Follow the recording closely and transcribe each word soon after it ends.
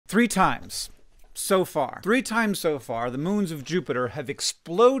3 times so far. 3 times so far, the moons of Jupiter have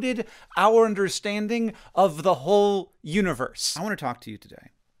exploded our understanding of the whole universe. I want to talk to you today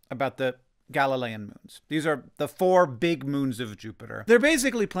about the Galilean moons. These are the 4 big moons of Jupiter. They're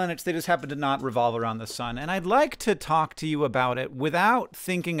basically planets, they just happen to not revolve around the sun. And I'd like to talk to you about it without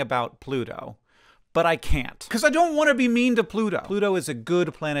thinking about Pluto. But I can't. Because I don't want to be mean to Pluto. Pluto is a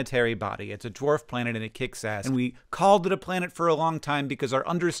good planetary body. It's a dwarf planet and it kicks ass. And we called it a planet for a long time because our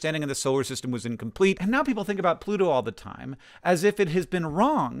understanding of the solar system was incomplete. And now people think about Pluto all the time as if it has been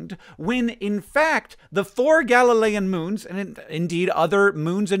wronged, when in fact the 4 Galilean moons, and indeed other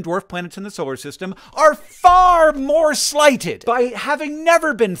moons and dwarf planets in the solar system, are far more slighted by having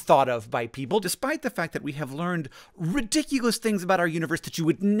never been thought of by people, despite the fact that we have learned ridiculous things about our universe that you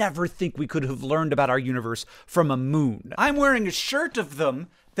would never think we could have learned about our universe from a moon. I'm wearing a shirt of them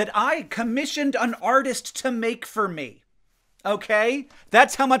that I commissioned an artist to make for me. Okay?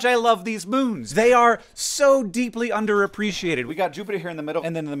 That's how much I love these moons. They are so deeply underappreciated. We got Jupiter here in the middle,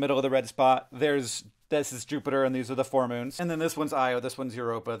 and then in the middle of the red spot, this is Jupiter, and these are the 4 moons. And then this one's Io, this one's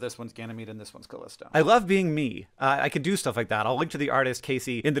Europa, this one's Ganymede, and this one's Callisto. I love being me. I could do stuff like that. I'll link to the artist,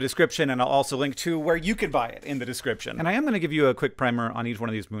 Casey, in the description, and I'll also link to where you can buy it in the description. And I am going to give you a quick primer on each one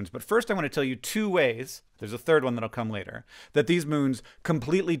of these moons, but first I want to tell you 2 ways, there's a third one that'll come later, that these moons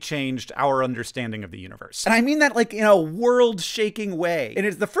completely changed our understanding of the universe. And I mean that like in a world-shaking way.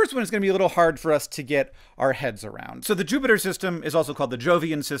 And the first one is going to be a little hard for us to get our heads around. So the Jupiter system is also called the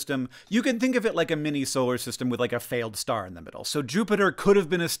Jovian system. You can think of it like a mini solar system with like a failed star in the middle. So Jupiter could have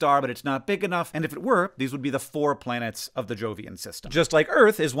been a star, but it's not big enough. And if it were, these would be the 4 planets of the Jovian system. Just like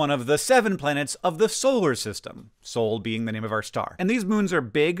Earth is one of the 7 planets of the solar system, Sol being the name of our star. And these moons are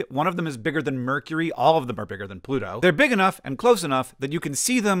big. One of them is bigger than Mercury. All of them are bigger than Pluto. They're big enough and close enough that you can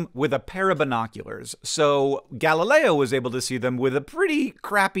see them with a pair of binoculars. So Galileo was able to see them with a pretty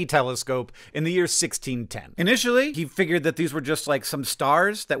crappy telescope in the year 1610. Initially, he figured that these were just like some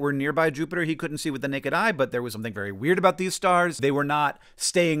stars that were nearby Jupiter he couldn't see with the naked eye, but there was something very weird about these stars. They were not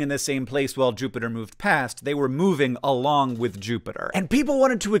staying in the same place while Jupiter moved past. They were moving along with Jupiter. And people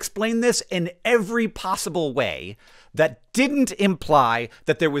wanted to explain this in every possible way that didn't imply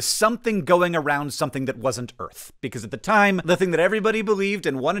that there was something going around something that wasn't Earth. Because at the time, the thing that everybody believed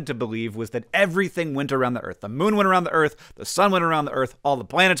and wanted to believe was that everything went around the Earth. The moon went around the Earth, the sun went around the Earth, all the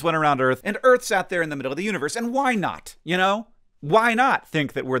planets went around Earth, and Earth sat there in the middle of the universe. And why not? You know? Why not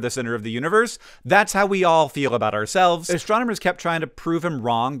think that we're the center of the universe? That's how we all feel about ourselves. Astronomers kept trying to prove him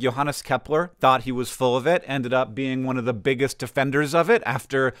wrong. Johannes Kepler thought he was full of it, ended up being one of the biggest defenders of it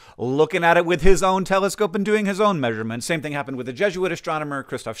after looking at it with his own telescope and doing his own measurements. Same thing happened with a Jesuit astronomer,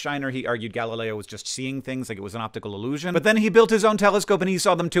 Christoph Scheiner. He argued Galileo was just seeing things like it was an optical illusion. But then he built his own telescope and he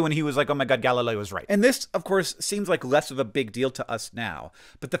saw them too, and he was like, oh my God, Galileo was right. And this, of course, seems like less of a big deal to us now.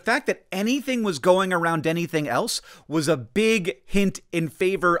 But the fact that anything was going around anything else was a big hint in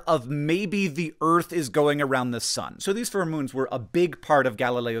favor of maybe the Earth is going around the sun. So these 4 moons were a big part of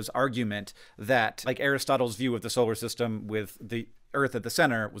Galileo's argument that, like Aristotle's view of the solar system with the Earth at the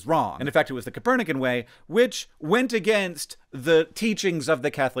center, was wrong. And in fact, it was the Copernican way, which went against the teachings of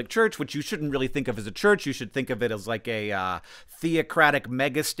the Catholic Church, which you shouldn't really think of as a church. You should think of it as like a theocratic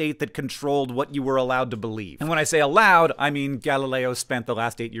megastate that controlled what you were allowed to believe. And when I say allowed, I mean Galileo spent the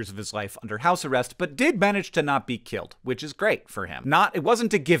last 8 years of his life under house arrest, but did manage to not be killed, which is great for him. It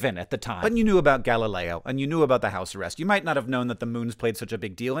wasn't a given at the time. But you knew about Galileo, and you knew about the house arrest. You might not have known that the moons played such a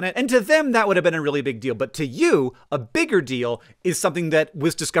big deal in it. And to them, that would have been a really big deal. But to you, a bigger deal is something that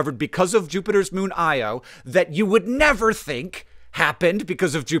was discovered because of Jupiter's moon Io that you would never think happened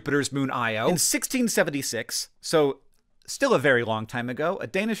because of Jupiter's moon Io. In 1676, so still a very long time ago, a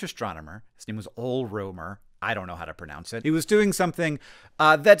Danish astronomer, his name was Ole Romer, I don't know how to pronounce it, he was doing something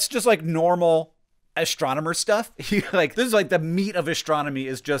that's just like normal astronomer stuff. This is like the meat of astronomy,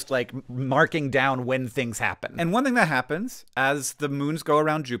 is just like marking down when things happen. And one thing that happens as the moons go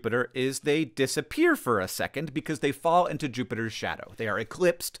around Jupiter is they disappear for a second because they fall into Jupiter's shadow. They are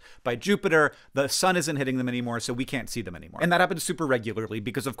eclipsed by Jupiter. The sun isn't hitting them anymore, so we can't see them anymore. And that happens super regularly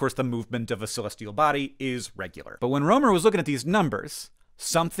because, of course, the movement of a celestial body is regular. But when Romer was looking at these numbers,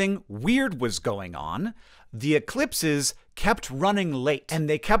 something weird was going on. The eclipses kept running late, and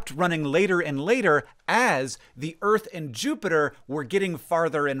they kept running later and later as the Earth and Jupiter were getting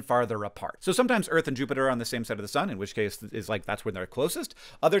farther and farther apart. So sometimes Earth and Jupiter are on the same side of the sun, in which case is like that's when they're closest.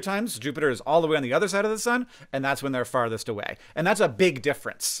 Other times Jupiter is all the way on the other side of the sun, and that's when they're farthest away. And that's a big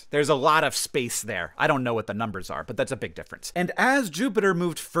difference. There's a lot of space there. I don't know what the numbers are, but that's a big difference. And as Jupiter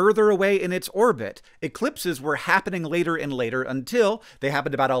moved further away in its orbit, eclipses were happening later and later until they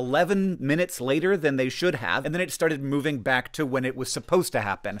happened about 11 minutes later than they should have, and then it started moving back to when it was supposed to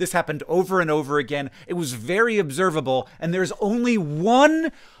happen. This happened over and over again. It was very observable, and there's only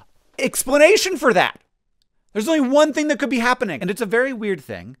one explanation for that. There's only one thing that could be happening. And it's a very weird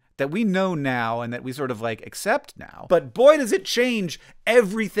thing that we know now and that we sort of like accept now. But boy, does it change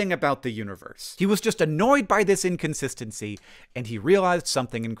everything about the universe. He was just annoyed by this inconsistency, and he realized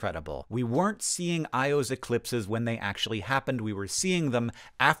something incredible. We weren't seeing Io's eclipses when they actually happened. We were seeing them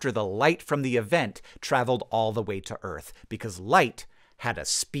after the light from the event traveled all the way to Earth, because light had a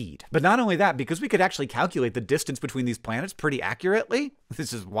speed. But not only that, because we could actually calculate the distance between these planets pretty accurately.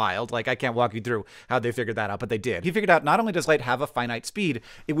 This is wild. Like, I can't walk you through how they figured that out, but they did. He figured out not only does light have a finite speed,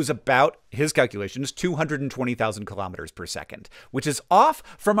 it was about, his calculations, 220,000 kilometers per second, which is off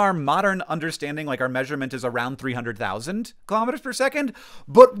from our modern understanding. Like, our measurement is around 300,000 kilometers per second,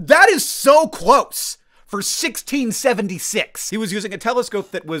 but that is so close. For 1676, he was using a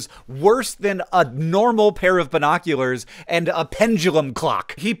telescope that was worse than a normal pair of binoculars and a pendulum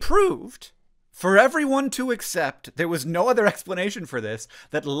clock. He proved, for everyone to accept, there was no other explanation for this,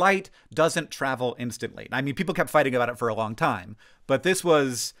 that light doesn't travel instantly. I mean, people kept fighting about it for a long time, but this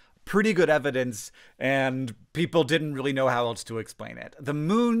was pretty good evidence, and people didn't really know how else to explain it. The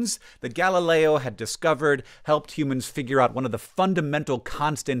moons that Galileo had discovered helped humans figure out one of the fundamental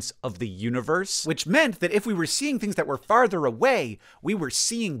constants of the universe, which meant that if we were seeing things that were farther away, we were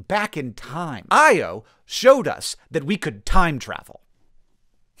seeing back in time. Io showed us that we could time travel.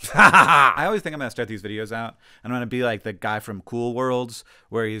 I always think I'm gonna start these videos out and I'm gonna be like the guy from Cool Worlds,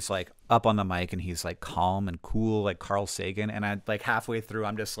 where he's like up on the mic and he's like calm and cool, like Carl Sagan, and I like halfway through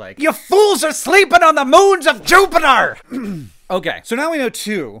I'm just like, "You fools are sleeping on the moons of Jupiter!" Okay, so now we know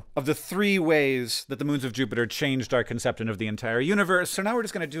 2 of the 3 ways that the moons of Jupiter changed our conception of the entire universe. So now we're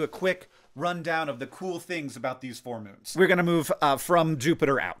just gonna do a quick rundown of the cool things about these 4 moons. We're gonna move from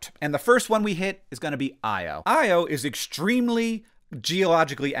Jupiter out, and the first one we hit is gonna be Io. Io is extremely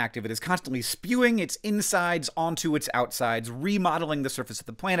geologically active. It is constantly spewing its insides onto its outsides, remodeling the surface of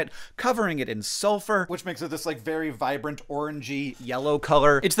the planet, covering it in sulfur, which makes it this like very vibrant orangey yellow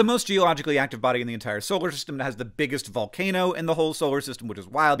color. It's the most geologically active body in the entire solar system. It has the biggest volcano in the whole solar system, which is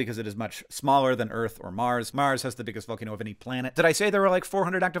wild because it is much smaller than Earth or Mars. Mars has the biggest volcano of any planet. Did I say there were like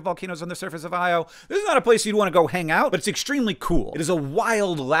 400 active volcanoes on the surface of Io? This is not a place you'd want to go hang out, but it's extremely cool. It is a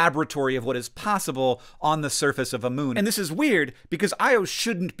wild laboratory of what is possible on the surface of a moon. And this is weird because Io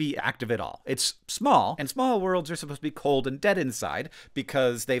shouldn't be active at all. It's small, and small worlds are supposed to be cold and dead inside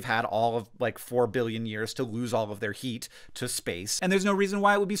because they've had all of like 4 billion years to lose all of their heat to space, and there's no reason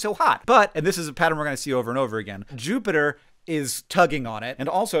why it would be so hot. But, and this is a pattern we're going to see over and over again, Jupiter is tugging on it, and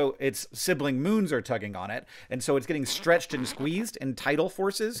also its sibling moons are tugging on it, and so it's getting stretched and squeezed, and tidal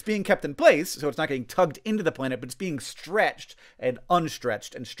forces. It's being kept in place, so it's not getting tugged into the planet, but it's being stretched and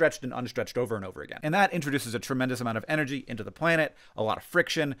unstretched and stretched and unstretched over and over again. And that introduces a tremendous amount of energy into the planet, a lot of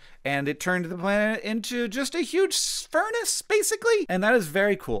friction, and it turned the planet into just a huge furnace, basically. And that is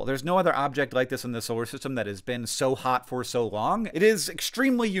very cool. There's no other object like this in the solar system that has been so hot for so long. It is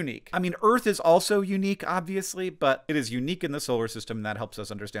extremely unique. I mean, Earth is also unique, obviously, but it is unique in the solar system, and that helps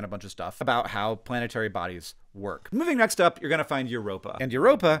us understand a bunch of stuff about how planetary bodies work. Moving next up, you're going to find Europa. And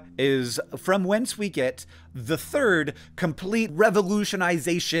Europa is from whence we get the 3rd complete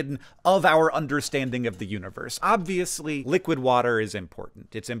revolutionization of our understanding of the universe. Obviously, liquid water is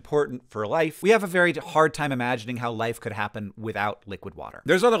important. It's important for life. We have a very hard time imagining how life could happen without liquid water.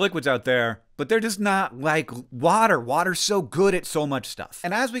 There's other liquids out there, but they're just not like water. Water's so good at so much stuff.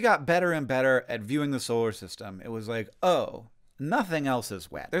 And as we got better and better at viewing the solar system, it was like, oh, nothing else is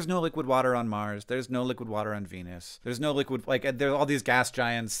wet. There's no liquid water on Mars. There's no liquid water on Venus. There's no liquid, like, there's all these gas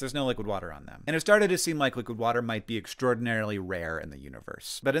giants. There's no liquid water on them. And it started to seem like liquid water might be extraordinarily rare in the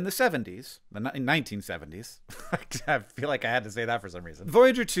universe. But in the 70s, the 1970s, I feel like I had to say that for some reason,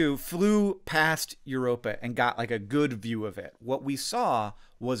 Voyager 2 flew past Europa and got like a good view of it. What we saw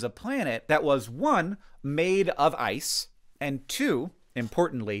was a planet that was, 1, made of ice, and 2,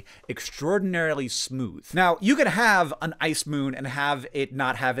 importantly, extraordinarily smooth. Now, you could have an ice moon and have it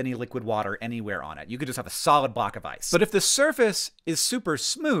not have any liquid water anywhere on it. You could just have a solid block of ice. But if the surface is super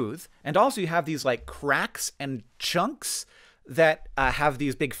smooth, and also you have these like cracks and chunks that have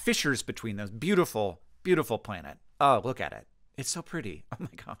these big fissures between them, beautiful, beautiful planet. Oh, look at it. It's so pretty. Oh my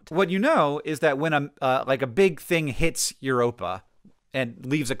God. What you know is that when like a big thing hits Europa and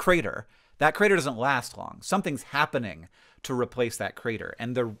leaves a crater, that crater doesn't last long. Something's happening to replace that crater.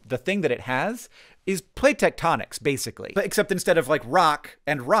 And the thing that it has is plate tectonics, basically. But except instead of like rock,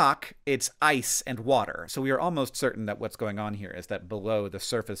 it's ice and water. So we are almost certain that what's going on here is that below the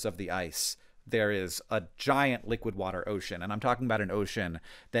surface of the ice, there is a giant liquid water ocean. And I'm talking about an ocean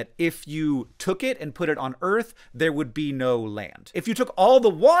that if you took it and put it on Earth, there would be no land. If you took all the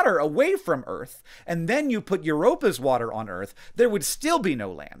water away from Earth and then you put Europa's water on Earth, there would still be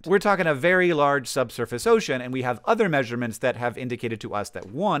no land. We're talking a very large subsurface ocean, and we have other measurements that have indicated to us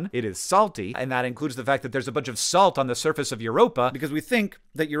that, one, it is salty, and that includes the fact that there's a bunch of salt on the surface of Europa, because we think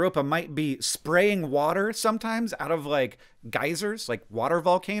that Europa might be spraying water sometimes out of like geysers, like water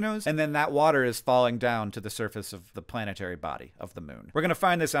volcanoes, and then that water is falling down to the surface of the planetary body of the moon. We're going to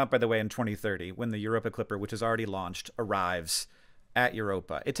find this out, by the way, in 2030, when the Europa Clipper, which is already launched, arrives at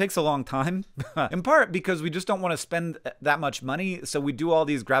Europa. It takes a long time, in part because we just don't want to spend that much money, so we do all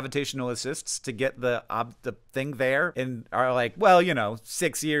these gravitational assists to get the thing there, and are like, well, you know,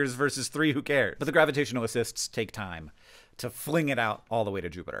 6 years versus 3, who cares? But the gravitational assists take time to fling it out all the way to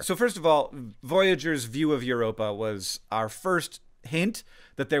Jupiter. So first of all, Voyager's view of Europa was our first hint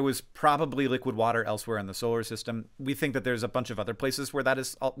that there was probably liquid water elsewhere in the solar system. We think that there's a bunch of other places where that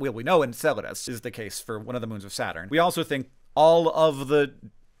is, well, we know Enceladus is the case for one of the moons of Saturn. We also think all of the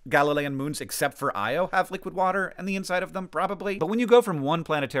Galilean moons, except for Io, have liquid water in the inside of them, probably. But when you go from one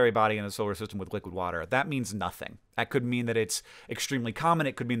planetary body in the solar system with liquid water, that means nothing. That could mean that it's extremely common.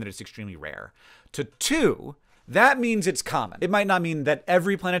 It could mean that it's extremely rare. To two, that means it's common. It might not mean that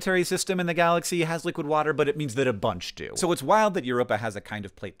every planetary system in the galaxy has liquid water, but it means that a bunch do. So it's wild that Europa has a kind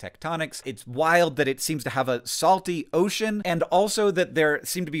of plate tectonics. It's wild that it seems to have a salty ocean, and also that there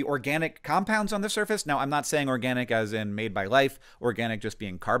seem to be organic compounds on the surface. Now, I'm not saying organic as in made by life, organic just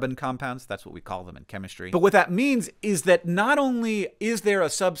being carbon compounds. That's what we call them in chemistry. But what that means is that not only is there a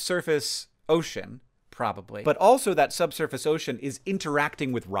subsurface ocean, probably, but also that subsurface ocean is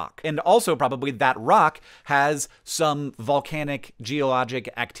interacting with rock. And also probably that rock has some volcanic geologic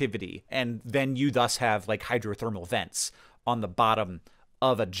activity. And then you thus have like hydrothermal vents on the bottom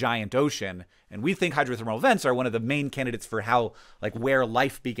of a giant ocean. And we think hydrothermal vents are one of the main candidates for how, like, where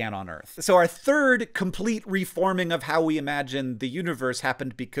life began on Earth. So our third complete reforming of how we imagine the universe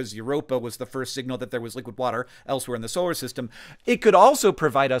happened because Europa was the first signal that there was liquid water elsewhere in the solar system. It could also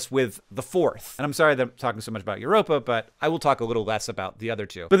provide us with the fourth. And I'm sorry that I'm talking so much about Europa, but I will talk a little less about the other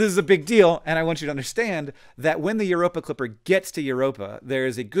two. But this is a big deal, and I want you to understand that when the Europa Clipper gets to Europa, there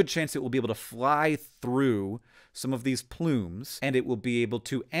is a good chance it will be able to fly through some of these plumes, and it will be able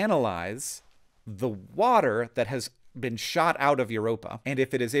to analyze the water that has been shot out of Europa. And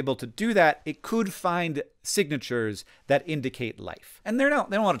if it is able to do that, it could find signatures that indicate life. And they don't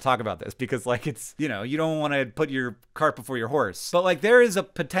want to talk about this because, like, it's, you know, you don't want to put your cart before your horse. But, like, there is a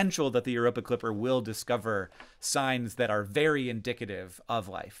potential that the Europa Clipper will discover signs that are very indicative of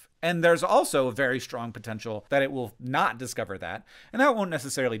life. And there's also a very strong potential that it will not discover that. And that won't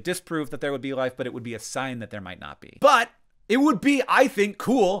necessarily disprove that there would be life, but it would be a sign that there might not be. But it would be, I think,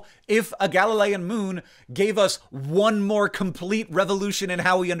 cool if a Galilean moon gave us one more complete revolution in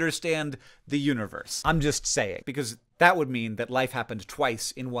how we understand the universe. I'm just saying, because that would mean that life happened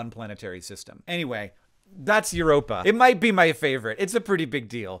twice in one planetary system. Anyway, that's Europa. It might be my favorite. It's a pretty big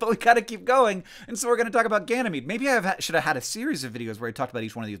deal. But we gotta keep going, and so we're gonna talk about Ganymede. Maybe I should have had a series of videos where I talked about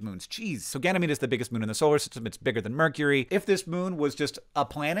each one of these moons. Jeez. So Ganymede is the biggest moon in the solar system. It's bigger than Mercury. If this moon was just a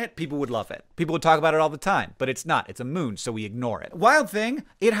planet, people would love it. People would talk about it all the time, but it's not. It's a moon, so we ignore it. Wild thing,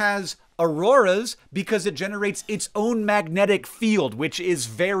 it has auroras because it generates its own magnetic field, which is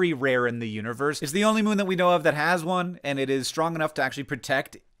very rare in the universe. It's the only moon that we know of that has one, and it is strong enough to actually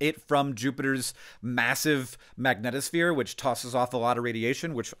protect it from Jupiter's massive magnetosphere, which tosses off a lot of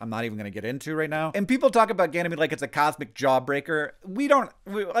radiation, which I'm not even going to get into right now. And people talk about Ganymede like it's a cosmic jawbreaker.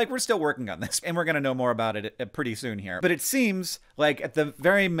 We're still working on this, and we're going to know more about it pretty soon here. But it seems like at the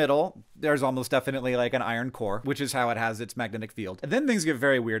very middle, there's almost definitely like an iron core, which is how it has its magnetic field. And then things get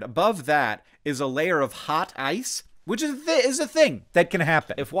very weird. Above that is a layer of hot ice, which is a thing that can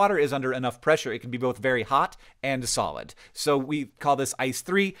happen. If water is under enough pressure, it can be both very hot and solid. So we call this ice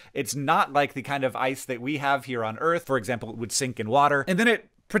 3. It's not like the kind of ice that we have here on Earth. For example, it would sink in water. And then it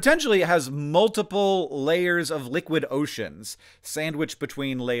potentially has multiple layers of liquid oceans sandwiched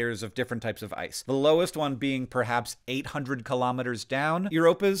between layers of different types of ice. The lowest one being perhaps 800 kilometers down.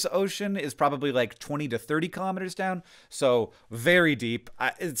 Europa's ocean is probably like 20 to 30 kilometers down, so very deep.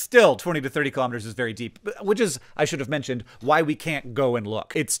 It's still 20 to 30 kilometers is very deep, which is, I should have mentioned, why we can't go and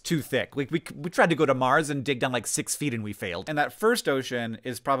look. It's too thick. Like we tried to go to Mars and dig down like 6 feet and we failed. And that first ocean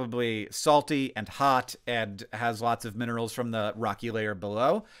is probably salty and hot and has lots of minerals from the rocky layer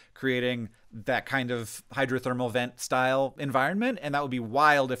below, creating that kind of hydrothermal vent style environment. And that would be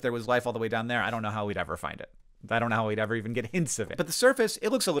wild if there was life all the way down there. I don't know how we'd ever find it. I don't know how we'd ever even get hints of it. But the surface, it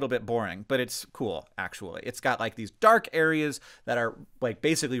looks a little bit boring, but it's cool, actually. It's got like these dark areas that are like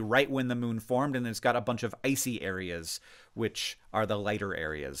basically right when the moon formed, and then it's got a bunch of icy areas, which are the lighter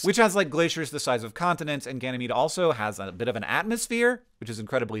areas, which has like glaciers the size of continents, and Ganymede also has a bit of an atmosphere, which is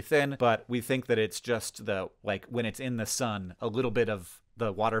incredibly thin, but we think that it's just the, like, when it's in the sun, a little bit of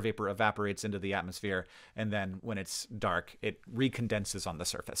the water vapor evaporates into the atmosphere, and then when it's dark, it recondenses on the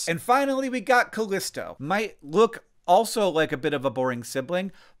surface. And finally, we got Callisto. Might look also like a bit of a boring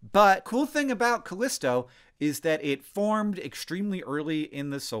sibling, but cool thing about Callisto is that it formed extremely early in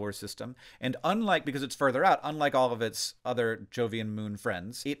the solar system, and because it's further out, unlike all of its other Jovian moon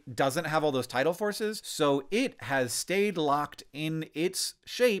friends, it doesn't have all those tidal forces, so it has stayed locked in its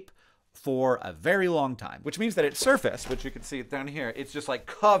shape for a very long time, which means that its surface, which you can see down here, it's just like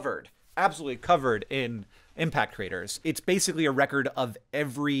covered, absolutely covered in impact craters. It's basically a record of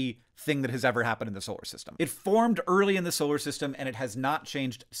everything that has ever happened in the solar system. It formed early in the solar system, and it has not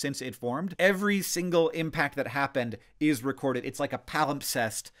changed since it formed. Every single impact that happened is recorded. It's like a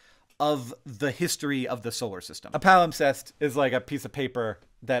palimpsest of the history of the solar system. A palimpsest is like a piece of paper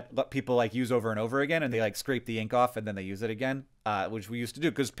that people like use over and over again, and they like scrape the ink off and then they use it again, which we used to do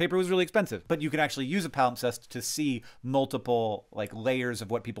because paper was really expensive. But you can actually use a palimpsest to see multiple like layers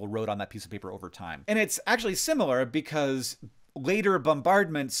of what people wrote on that piece of paper over time. And it's actually similar because later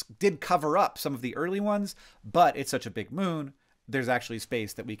bombardments did cover up some of the early ones, but it's such a big moon, there's actually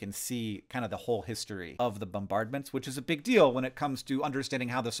space that we can see kind of the whole history of the bombardments, which is a big deal when it comes to understanding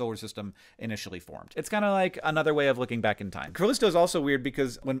how the solar system initially formed. It's kind of like another way of looking back in time. Callisto is also weird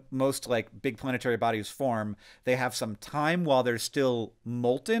because when most like big planetary bodies form, they have some time while they're still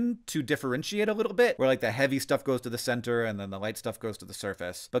molten to differentiate a little bit, where like the heavy stuff goes to the center and then the light stuff goes to the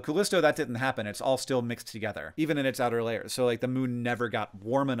surface. But Callisto, that didn't happen. It's all still mixed together, even in its outer layers. So like the moon never got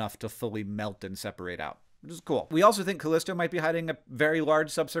warm enough to fully melt and separate out, which is cool. We also think Callisto might be hiding a very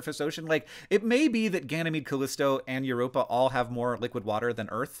large subsurface ocean. Like, it may be that Ganymede, Callisto, and Europa all have more liquid water than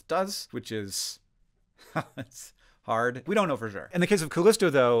Earth does, which is... it's hard. We don't know for sure. In the case of Callisto,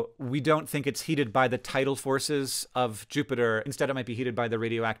 though, we don't think it's heated by the tidal forces of Jupiter. Instead, it might be heated by the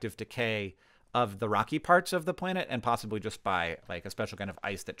radioactive decay of the rocky parts of the planet, and possibly just by, like, a special kind of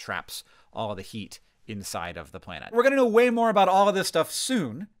ice that traps all the heat inside of the planet. We're going to know way more about all of this stuff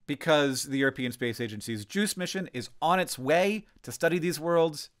soon, because the European Space Agency's JUICE mission is on its way to study these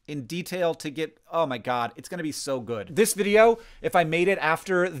worlds in detail to get, oh my god, it's going to be so good. This video, if I made it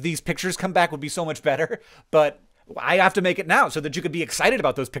after these pictures come back, would be so much better, but I have to make it now so that you could be excited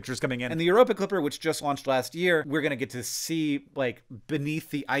about those pictures coming in. And the Europa Clipper, which just launched last year, we're going to get to see like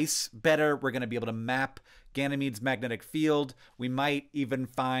beneath the ice better. We're going to be able to map Ganymede's magnetic field. We might even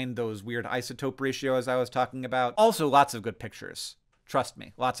find those weird isotope ratios I was talking about. Also, lots of good pictures. Trust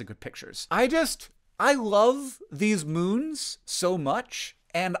me, lots of good pictures. I love these moons so much.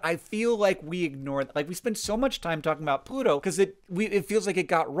 And I feel like we spend so much time talking about Pluto because it feels like it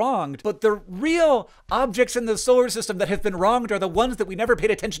got wronged. But the real objects in the solar system that have been wronged are the ones that we never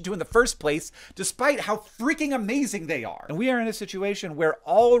paid attention to in the first place, despite how freaking amazing they are. And we are in a situation where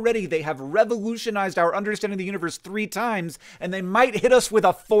already they have revolutionized our understanding of the universe 3 times, and they might hit us with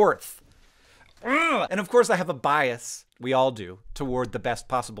a 4th. And of course I have a bias, we all do, toward the best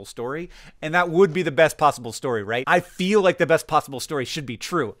possible story, and that would be the best possible story, right? I feel like the best possible story should be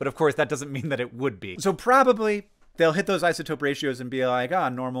true, but of course that doesn't mean that it would be. So probably they'll hit those isotope ratios and be like,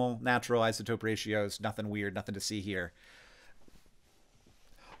 normal, natural isotope ratios, nothing weird, nothing to see here.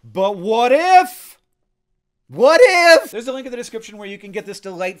 But what if? What if? There's a link in the description where you can get this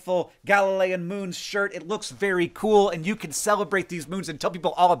delightful Galilean moons shirt. It looks very cool, and you can celebrate these moons and tell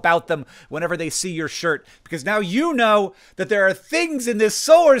people all about them whenever they see your shirt. Because now you know that there are things in this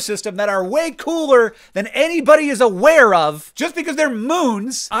solar system that are way cooler than anybody is aware of just because they're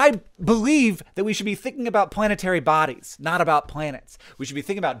moons. I believe that we should be thinking about planetary bodies, not about planets. We should be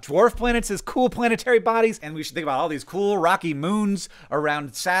thinking about dwarf planets as cool planetary bodies, and we should think about all these cool rocky moons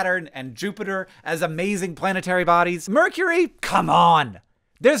around Saturn and Jupiter as amazing planetary bodies. Mercury? Come on!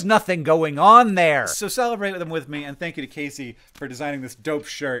 There's nothing going on there. So celebrate them with me, and thank you to Casey for designing this dope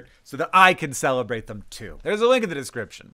shirt so that I can celebrate them too. There's a link in the description.